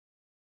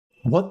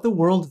What the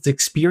world is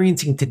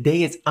experiencing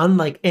today is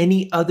unlike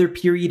any other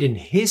period in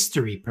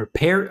history.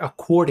 Prepare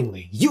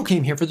accordingly. You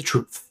came here for the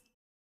truth.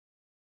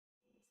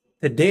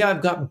 Today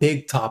I've got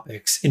big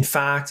topics. In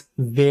fact,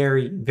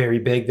 very, very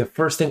big. The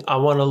first thing I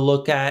want to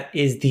look at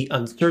is the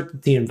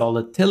uncertainty and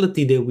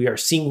volatility that we are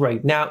seeing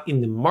right now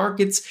in the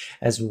markets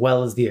as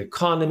well as the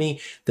economy.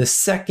 The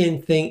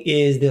second thing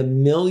is the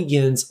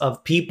millions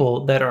of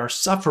people that are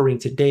suffering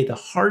today. The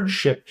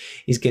hardship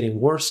is getting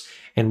worse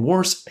and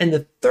worse. And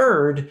the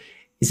third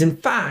is, in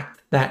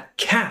fact, that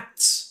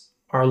cats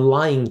are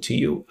lying to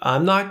you.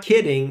 I'm not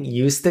kidding.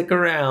 You stick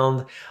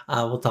around.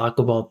 We'll talk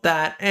about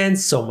that and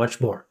so much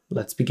more.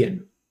 Let's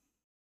begin.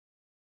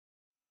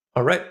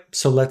 All right,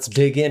 so let's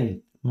dig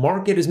in.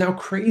 Market is now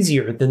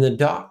crazier than the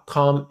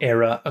dot-com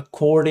era,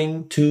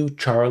 according to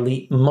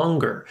Charlie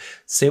Munger.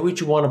 Say what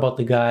you want about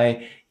the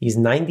guy. He's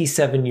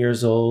 97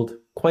 years old.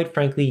 Quite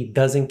frankly, he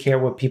doesn't care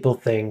what people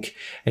think.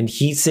 And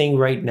he's saying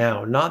right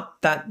now,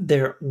 not that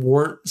there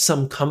weren't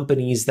some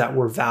companies that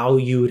were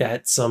valued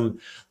at some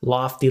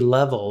lofty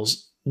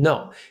levels.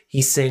 No,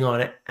 he's saying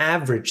on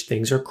average,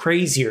 things are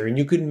crazier. And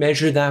you could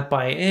measure that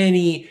by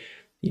any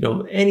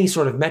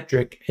sort of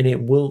metric, and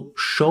it will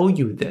show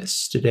you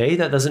this today.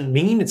 That doesn't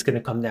mean it's going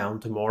to come down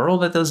tomorrow.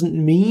 That doesn't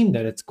mean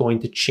that it's going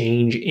to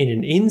change in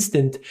an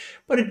instant,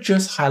 but it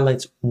just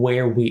highlights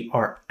where we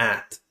are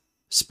at.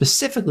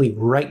 Specifically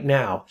right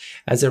now,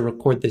 as I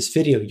record this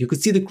video, you can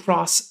see the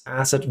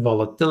cross-asset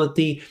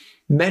volatility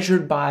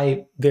measured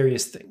by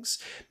various things.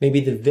 Maybe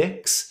the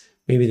VIX,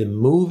 maybe the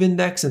MOVE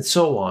index, and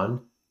so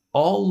on,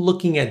 all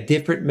looking at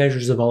different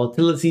measures of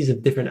volatilities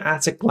of different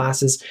asset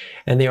classes,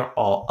 and they are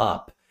all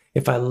up.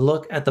 If I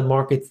look at the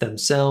markets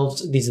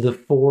themselves, these are the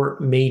four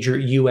major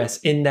US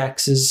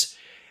indexes,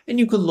 and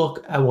you could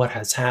look at what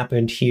has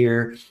happened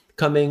here,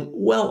 coming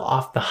well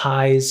off the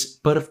highs,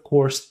 but of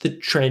course the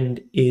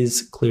trend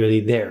is clearly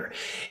there.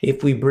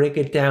 If we break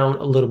it down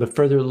a little bit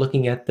further,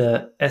 looking at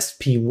the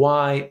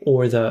SPY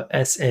or the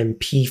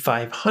S&P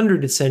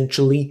 500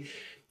 essentially,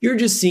 you're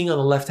just seeing on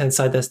the left-hand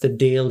side, that's the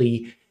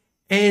daily,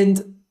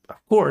 and of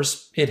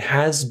course, it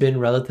has been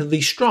relatively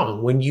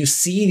strong. When you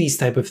see these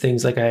type of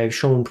things, like I have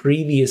shown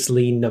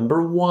previously,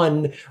 number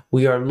one,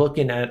 we are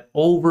looking at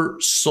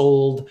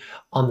oversold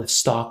on the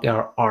stock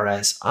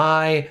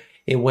RSI.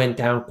 It went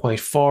down quite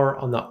far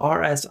on the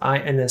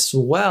RSI, and as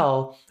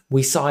well,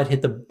 we saw it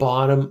hit the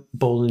bottom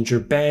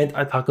Bollinger Band.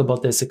 I talk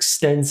about this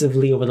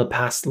extensively over the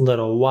past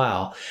little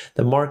while.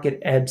 The market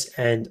ebbs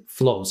and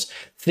flows.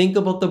 Think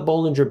about the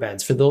Bollinger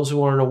Bands. For those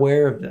who aren't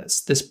aware of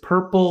this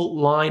purple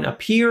line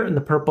up here and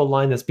the purple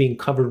line that's being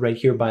covered right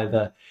here by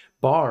the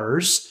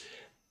bars,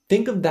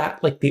 think of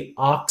that like the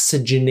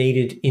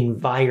oxygenated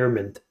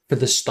environment for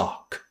the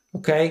stock,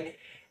 okay?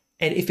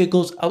 And if it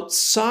goes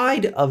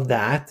outside of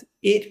that,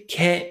 it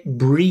can't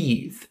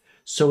breathe.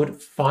 So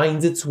it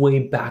finds its way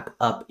back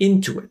up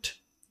into it.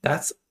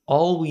 That's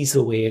always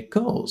the way it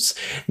goes.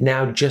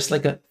 Now, just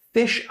like a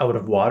fish out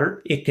of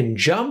water, it can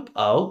jump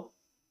out,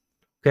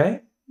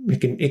 okay?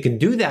 It can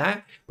do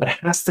that, but it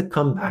has to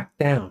come back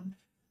down.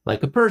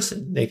 Like a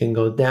person, they can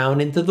go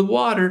down into the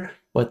water,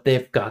 but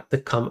they've got to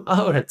come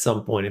out at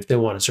some point if they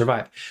want to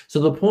survive. So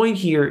the point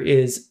here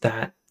is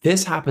that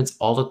this happens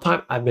all the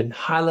time. I've been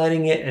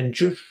highlighting it and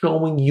just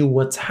showing you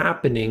what's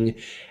happening.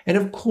 And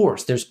of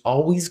course, there's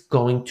always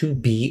going to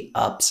be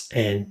ups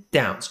and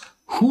downs.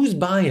 Who's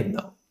buying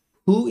though?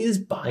 Who is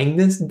buying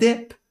this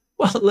dip?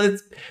 Well,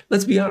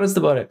 let's be honest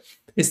about it.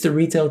 It's the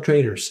retail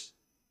traders.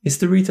 It's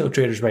the retail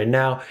traders right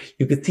now.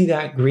 You can see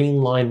that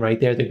green line right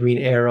there, the green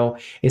arrow,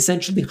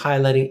 essentially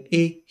highlighting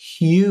a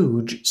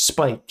huge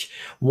spike.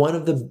 One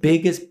of the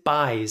biggest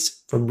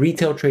buys from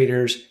retail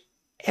traders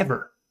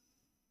ever.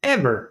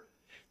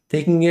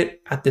 Taking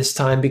it at this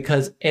time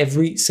because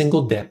every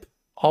single dip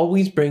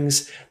always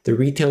brings the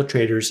retail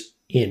traders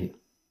in.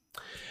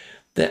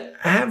 The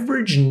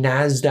average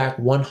NASDAQ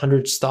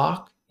 100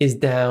 stock is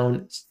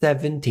down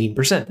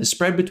 17%. The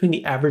spread between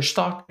the average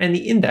stock and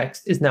the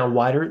index is now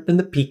wider than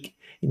the peak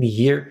in the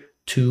year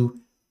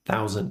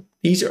 2000.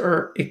 These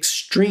are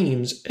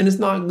extremes and it's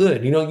not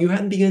good. You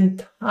had the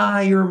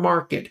entire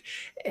market.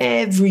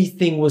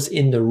 Everything was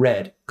in the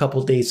red a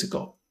couple days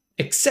ago,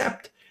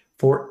 except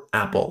for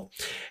Apple.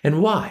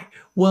 And why?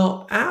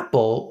 Well,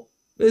 Apple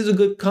is a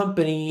good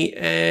company,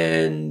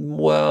 and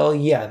well,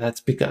 yeah,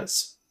 that's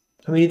because,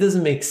 it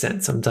doesn't make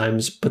sense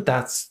sometimes, but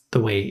that's the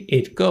way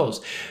it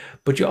goes.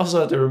 But you also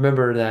have to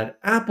remember that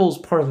Apple's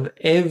part of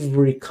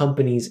every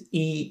company's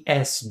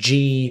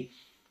ESG.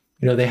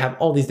 They have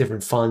all these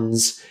different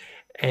funds,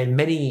 and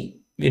many,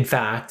 in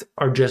fact,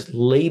 are just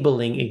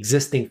labeling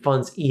existing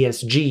funds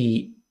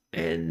ESG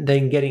and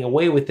then getting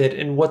away with it.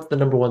 And what's the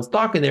number one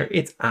stock in there?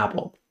 It's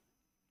Apple.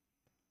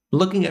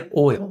 Looking at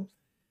oil,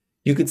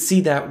 you could see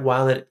that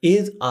while it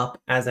is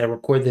up as I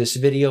record this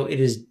video,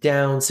 it is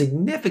down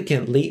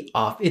significantly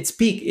off its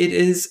peak. It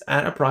is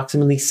at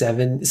approximately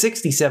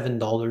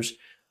 $67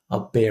 a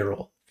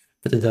barrel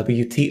for the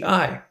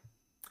WTI.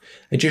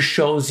 It just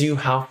shows you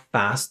how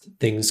fast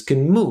things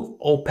can move.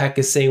 OPEC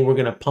is saying we're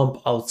going to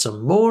pump out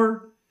some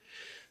more.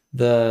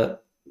 The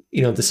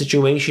The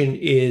situation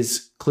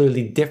is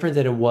clearly different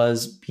than it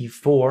was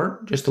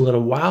before, just a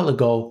little while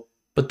ago,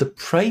 but the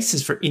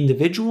prices for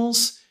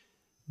individuals,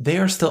 they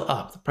are still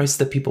up, the prices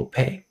that people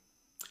pay.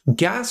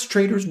 Gas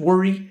traders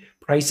worry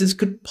prices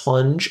could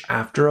plunge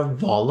after a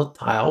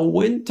volatile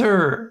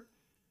winter.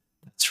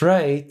 That's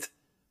right.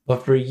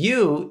 But for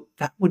you,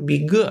 that would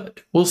be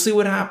good. We'll see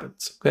what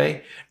happens,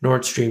 okay?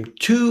 Nord Stream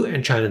 2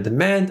 and China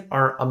demand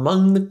are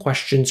among the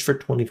questions for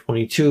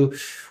 2022.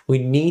 We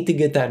need to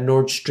get that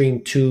Nord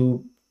Stream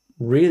 2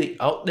 really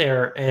out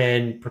there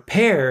and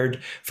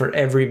prepared for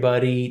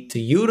everybody to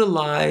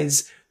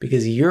utilize,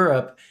 because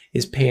Europe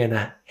is paying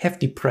a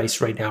hefty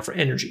price right now for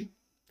energy.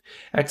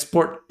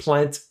 Export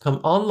plants come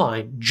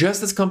online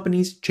just as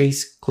companies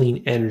chase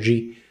clean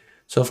energy.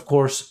 So, of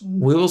course,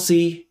 we will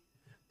see.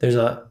 There's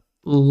a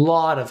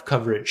lot of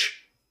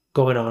coverage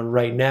going on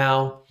right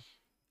now.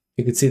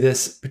 You can see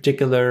this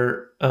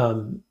particular,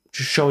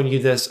 just showing you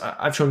this.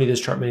 I've shown you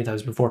this chart many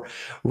times before.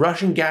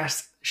 Russian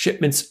gas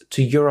shipments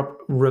to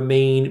Europe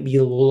remain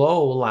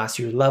below last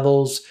year's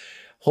levels.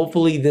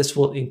 Hopefully this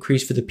will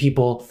increase for the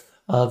people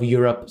of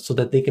Europe so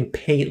that they can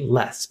pay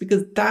less,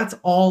 because that's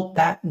all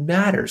that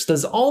matters.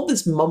 Does all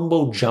this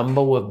mumbo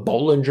jumbo of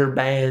Bollinger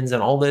Bands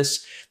and all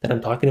this that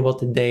I'm talking about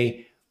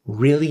today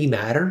really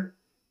matter?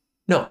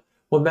 No.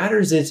 What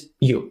matters is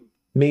you.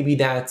 Maybe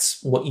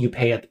that's what you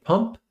pay at the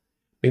pump.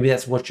 Maybe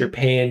that's what you're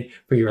paying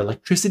for your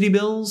electricity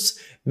bills.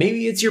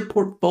 Maybe it's your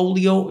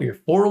portfolio or your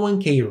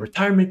 401k, your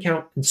retirement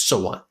account, and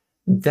so on.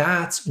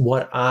 That's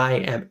what I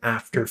am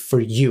after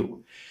for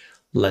you.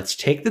 Let's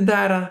take the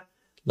data,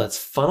 let's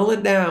funnel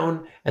it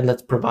down, and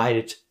let's provide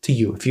it to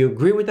you. If you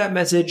agree with that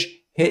message,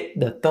 hit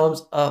the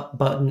thumbs up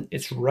button.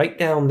 It's right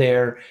down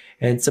there,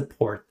 and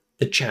support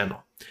the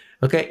channel.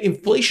 Okay,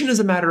 inflation is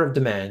a matter of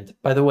demand.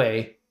 By the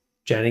way,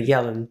 Janet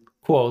Yellen,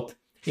 quote,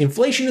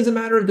 "Inflation is a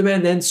matter of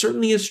demand, and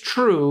certainly is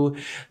true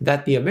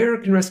that the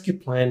American Rescue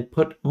Plan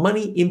put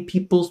money in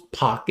people's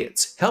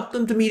pockets, helped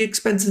them to meet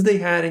expenses they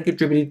had, and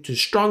contributed to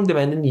strong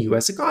demand in the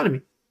US economy."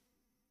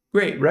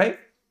 Great, right?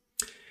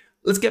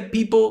 Let's get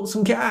people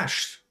some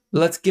cash.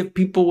 Let's give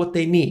people what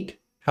they need.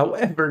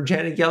 However,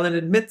 Janet Yellen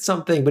admits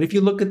something, but if you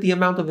look at the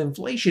amount of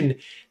inflation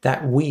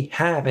that we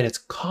have and its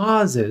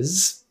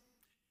causes,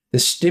 the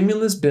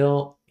stimulus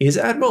bill is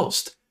at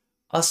most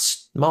a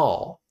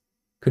small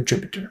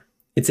contributor.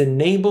 It's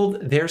enabled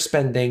their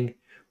spending,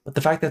 but the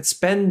fact that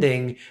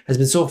spending has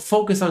been so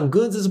focused on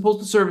goods as opposed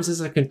to services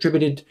has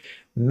contributed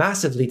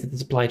massively to the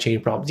supply chain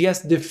problems.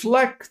 Yes,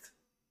 deflect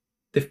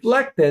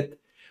it,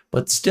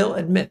 but still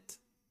admit.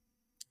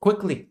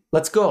 Quickly,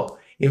 let's go.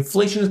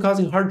 Inflation is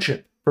causing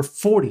hardship for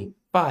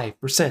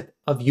 45%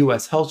 of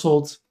US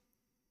households.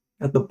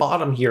 At the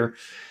bottom here,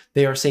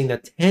 they are saying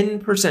that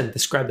 10%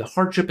 describe the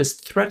hardship as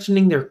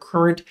threatening their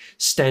current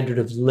standard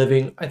of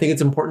living. I think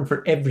it's important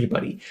for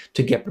everybody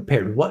to get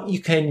prepared. What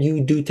can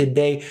you do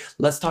today?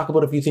 Let's talk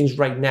about a few things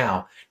right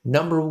now.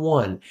 Number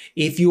one,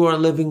 if you are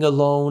living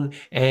alone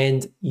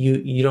and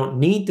you don't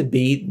need to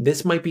be,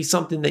 this might be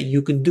something that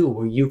you can do,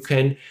 where you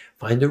can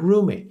find a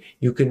roommate.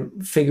 You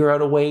can figure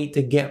out a way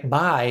to get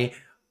by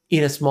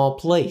in a small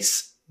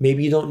place.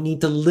 Maybe you don't need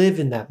to live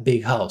in that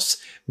big house.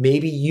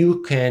 Maybe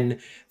you can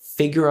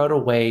figure out a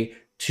way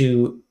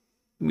to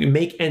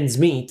make ends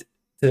meet,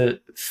 to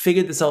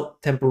figure this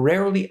out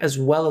temporarily as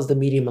well as the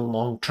medium and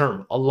long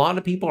term. A lot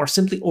of people are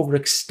simply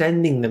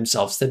overextending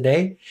themselves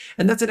today,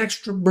 and that's an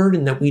extra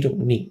burden that we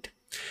don't need.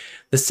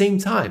 At the same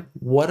time,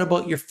 what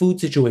about your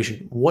food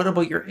situation? What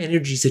about your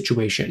energy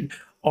situation?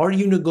 Are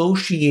you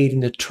negotiating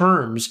the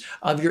terms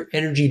of your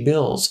energy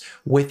bills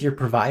with your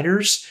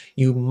providers?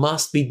 You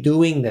must be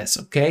doing this,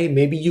 okay?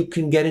 Maybe you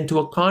can get into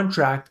a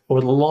contract over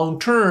the long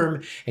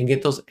term and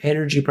get those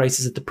energy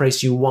prices at the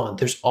price you want.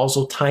 There's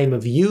also time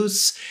of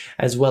use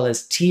as well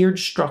as tiered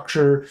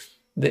structure.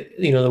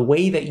 The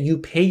way that you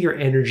pay your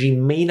energy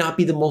may not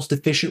be the most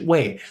efficient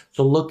way.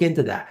 So look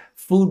into that.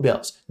 Food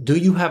bills. Do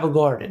you have a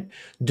garden?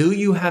 Do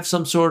you have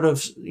some sort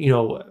of,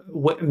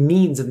 what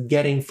means of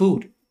getting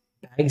food?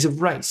 Bags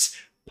of rice,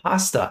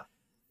 pasta,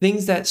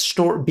 things that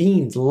store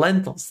beans,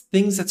 lentils,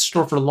 things that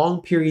store for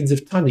long periods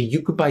of time that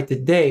you could buy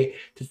today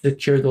to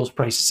secure those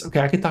prices. Okay,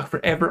 I could talk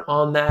forever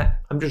on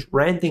that. I'm just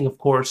ranting, of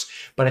course,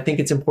 but I think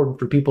it's important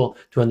for people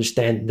to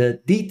understand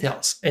the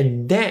details.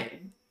 And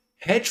then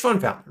hedge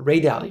fund founder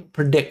Ray Dalio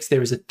predicts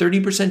there is a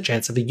 30%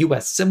 chance of a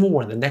U.S. civil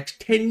war in the next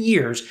 10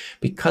 years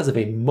because of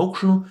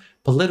emotional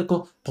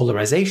political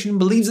polarization,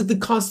 believes that the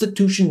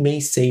Constitution may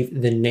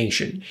save the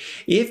nation.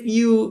 If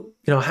you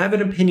have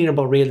an opinion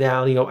about Ray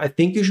Dalio, I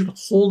think you should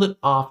hold it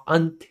off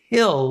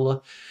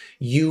until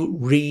you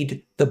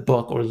read the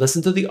book or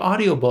listen to the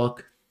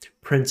audiobook,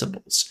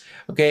 Principles.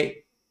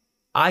 Okay,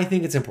 I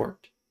think it's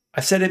important.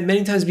 I've said it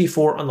many times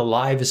before on the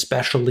live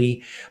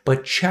especially,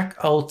 but check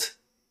out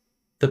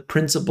the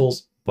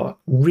Principles book,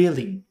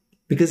 really,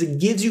 because it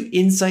gives you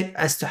insight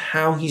as to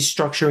how he's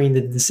structuring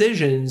the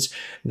decisions,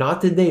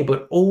 not today,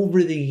 but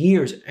over the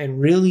years,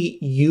 and really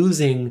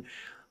using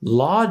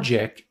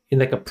logic in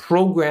like a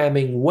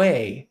programming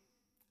way.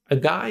 A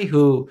guy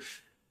who,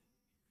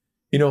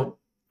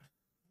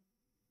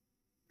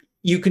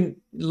 you can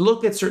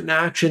look at certain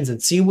actions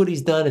and see what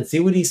he's done and see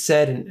what he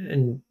said,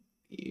 and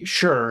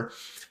sure,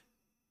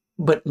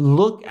 but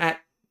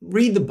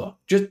read the book.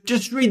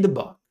 Just read the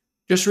book.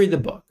 Just read the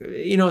book.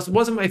 You know, it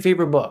wasn't my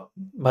favorite book,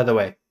 by the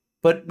way,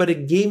 but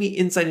it gave me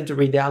insight into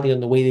Ray Dalio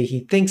and the way that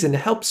he thinks, and it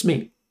helps me.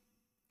 It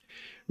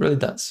really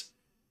does.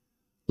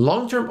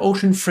 Long-term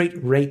ocean freight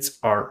rates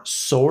are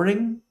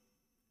soaring.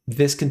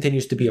 This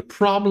continues to be a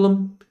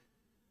problem.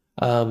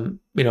 You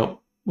know,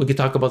 we could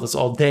talk about this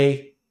all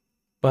day,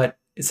 but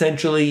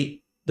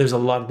essentially there's a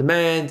lot of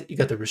demand. You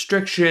got the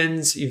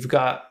restrictions, you've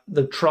got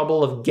the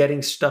trouble of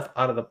getting stuff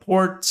out of the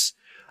ports,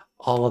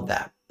 all of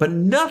that. But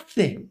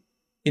nothing,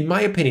 in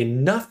my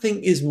opinion,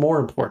 nothing is more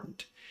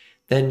important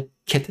than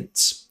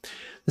kittens.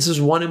 This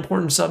is one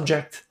important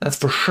subject, that's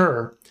for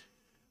sure.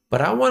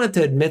 But I wanted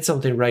to admit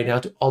something right now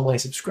to all my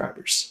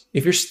subscribers.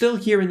 If you're still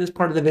here in this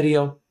part of the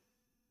video,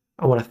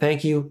 I want to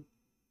thank you.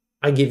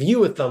 I give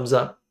you a thumbs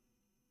up.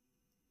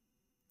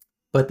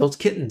 But those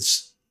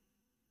kittens,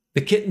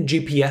 the kitten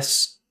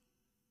GPS,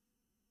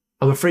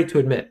 I'm afraid to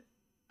admit,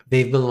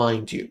 they've been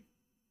lying to you.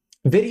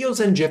 Videos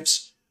and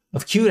GIFs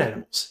of cute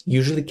animals,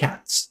 usually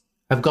cats,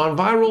 have gone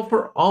viral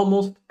for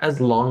almost as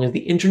long as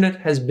the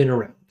internet has been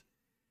around.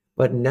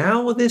 But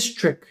now this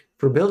trick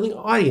for building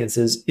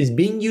audiences is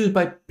being used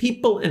by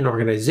people and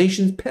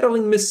organizations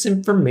peddling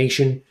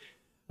misinformation,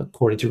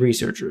 according to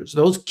researchers.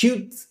 Those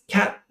cute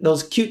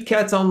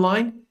cats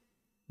online,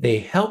 they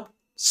help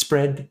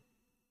spread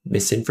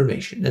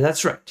misinformation. And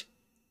that's right.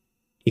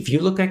 If you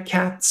look at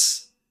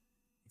cats,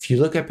 if you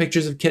look at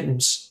pictures of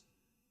kittens,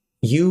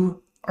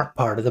 you are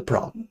part of the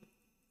problem.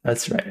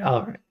 That's right.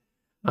 All right.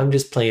 I'm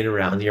just playing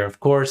around here. Of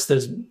course,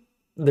 there's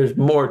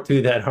more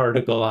to that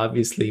article,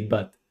 obviously,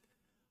 but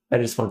I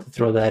just want to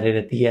throw that in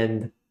at the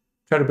end.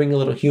 Try to bring a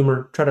little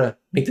humor. Try to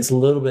make this a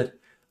little bit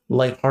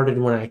lighthearted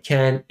when I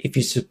can. If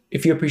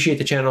you appreciate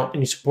the channel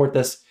and you support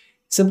this,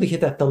 simply hit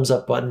that thumbs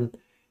up button.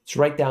 It's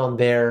right down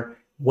there.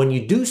 When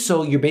you do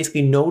so, you're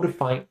basically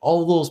notifying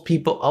all those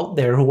people out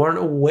there who aren't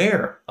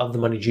aware of the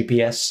Money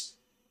GPS,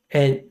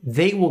 and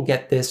they will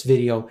get this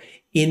video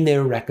in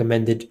their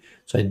recommended.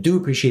 So I do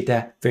appreciate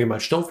that very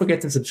much. Don't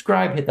forget to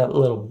subscribe, hit that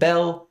little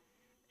bell.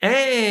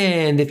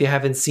 And if you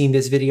haven't seen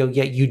this video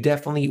yet, you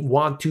definitely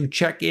want to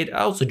check it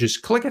out. So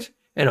just click it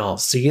and I'll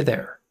see you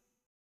there.